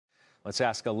Let's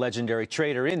ask a legendary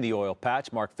trader in the oil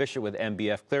patch, Mark Fisher with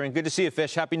MBF Clearing. Good to see you,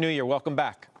 Fish. Happy New Year. Welcome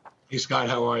back. Hey, Scott,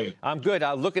 how are you? I'm good.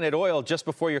 Looking at oil just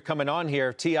before you're coming on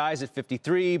here, TI's at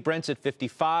 53, Brent's at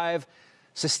 55.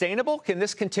 Sustainable? Can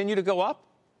this continue to go up?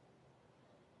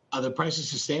 Are the prices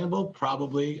sustainable?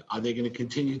 Probably. Are they going to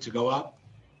continue to go up?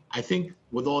 I think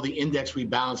with all the index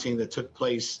rebalancing that took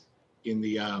place in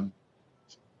the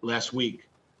last week,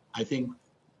 I think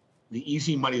the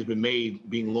easy money has been made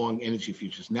being long energy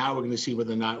futures. Now we're going to see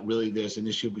whether or not really there's an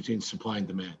issue between supply and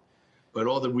demand. But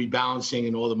all the rebalancing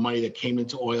and all the money that came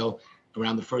into oil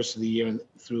around the first of the year and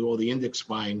through all the index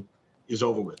buying is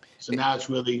over with. So now it's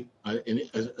really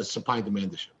a supply and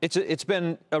demand issue. It's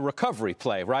been a recovery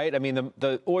play, right? I mean,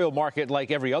 the oil market, like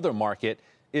every other market,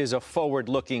 is a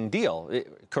forward-looking deal,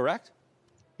 correct?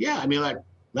 Yeah, I mean, like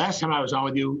last time I was on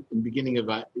with you in the beginning of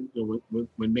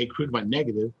when May crude went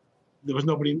negative, there was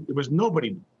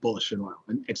nobody bullish in oil,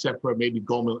 except for maybe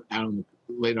Goldman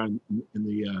later on in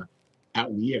the out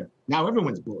in the year. Now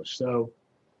everyone's bullish. So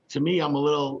to me, I'm a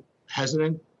little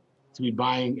hesitant to be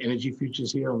buying energy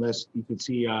futures here unless you could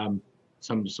see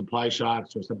some supply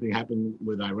shocks or something happen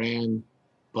with Iran.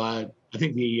 But I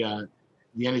think the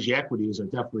energy equities are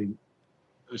definitely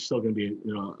still going to be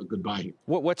a good buy here.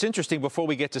 What's interesting, before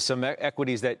we get to some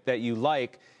equities that you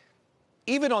like,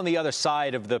 even on the other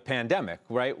side of the pandemic,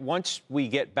 right? Once we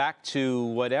get back to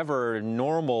whatever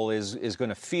normal is going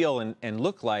to feel and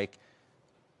look like,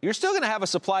 you're still going to have a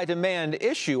supply-demand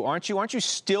issue, aren't you? Aren't you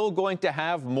still going to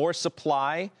have more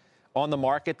supply on the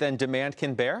market than demand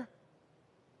can bear?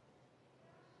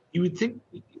 You would think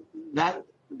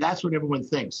that's what everyone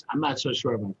thinks. I'm not so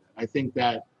sure about that. I think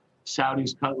that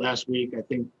Saudis cut last week. I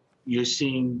think you're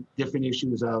seeing different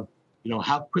issues of,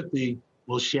 how quickly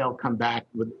will shale come back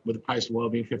with the price of oil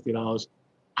being $50.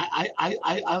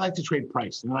 I like to trade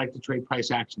price, and I like to trade price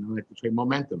action. I like to trade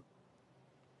momentum.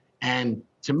 And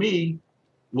to me,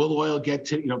 will oil get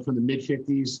to, from the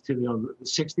mid-50s to the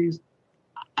 60s?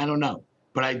 I don't know.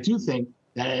 But I do think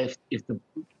that if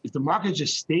the market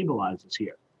just stabilizes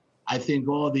here, I think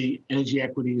all the energy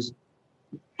equities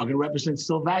are going to represent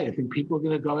still value. I think people are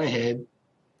going to go ahead,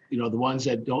 the ones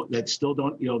that still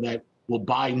don't, that will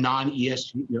buy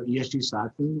non-ESG, ESG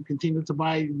stocks and continue to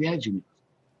buy the energy news.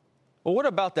 Well, what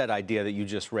about that idea that you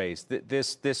just raised?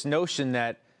 This notion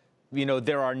that,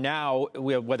 there are now,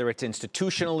 whether it's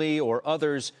institutionally or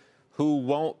others, who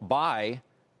won't buy,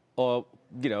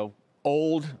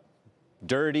 old,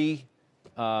 dirty,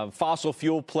 fossil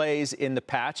fuel plays in the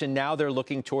patch, and now they're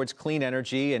looking towards clean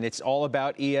energy, and it's all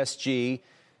about ESG.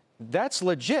 That's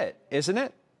legit, isn't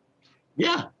it?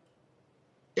 Yeah.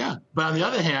 But on the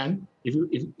other hand, if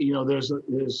there's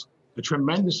a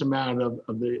tremendous amount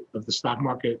of the stock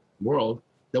market world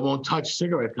that won't touch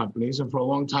cigarette companies, and for a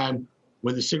long time,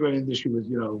 when the cigarette industry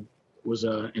was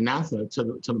an anathema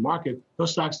to the market,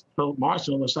 those stocks, Philip Morris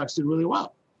and those stocks did really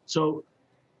well. So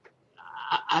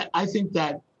I think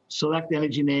that select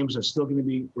energy names are still going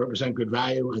to represent good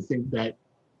value. I think that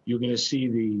you're going to see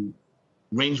the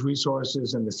Range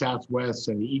Resources and the Southwest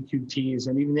and the EQTs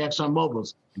and even the Exxon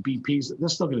Mobils and BPs. They're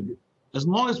still going to be, as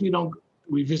long as we don't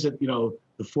revisit,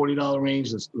 the $40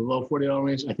 range, the low $40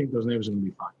 range, I think those names are going to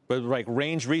be fine. But like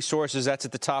Range Resources, that's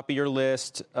at the top of your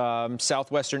list.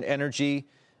 Southwestern Energy,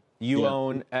 you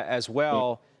own as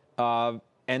well. Yeah.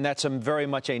 And that's very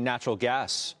much a natural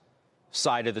gas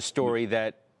side of the story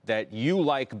that you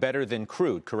like better than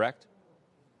crude, correct?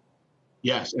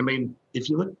 Yes. I mean, if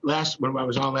you look when I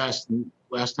was on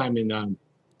last time in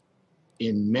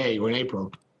May or in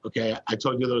April, okay, I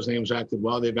told you those names acted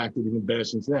well. They've acted even better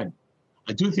since then.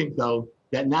 I do think, though,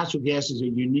 that natural gas is a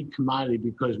unique commodity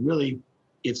because really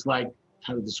it's like,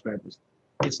 how to describe this?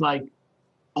 It's like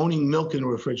owning milk in a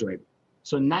refrigerator.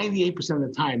 So 98% of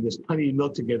the time, there's plenty of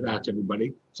milk to give out to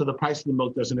everybody, so the price of the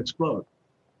milk doesn't explode.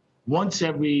 Once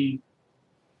every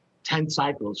 10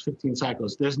 cycles, 15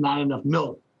 cycles, there's not enough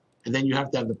milk, and then you have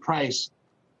to have the price,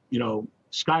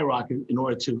 skyrocket in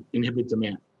order to inhibit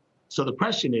demand. So the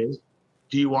question is,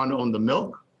 do you want to own the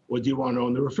milk or do you want to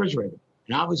own the refrigerator?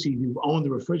 And obviously, if you own the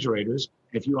refrigerators,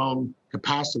 if you own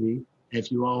capacity,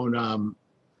 if you own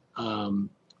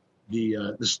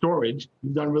the storage,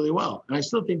 you've done really well. And I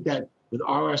still think that with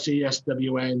RRC,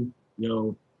 SWN,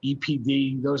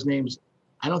 EPD, those names,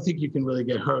 I don't think you can really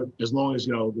get hurt as long as,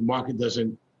 the market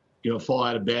doesn't, fall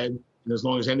out of bed, and as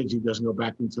long as energy doesn't go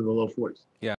back into the low 40s.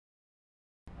 Yeah.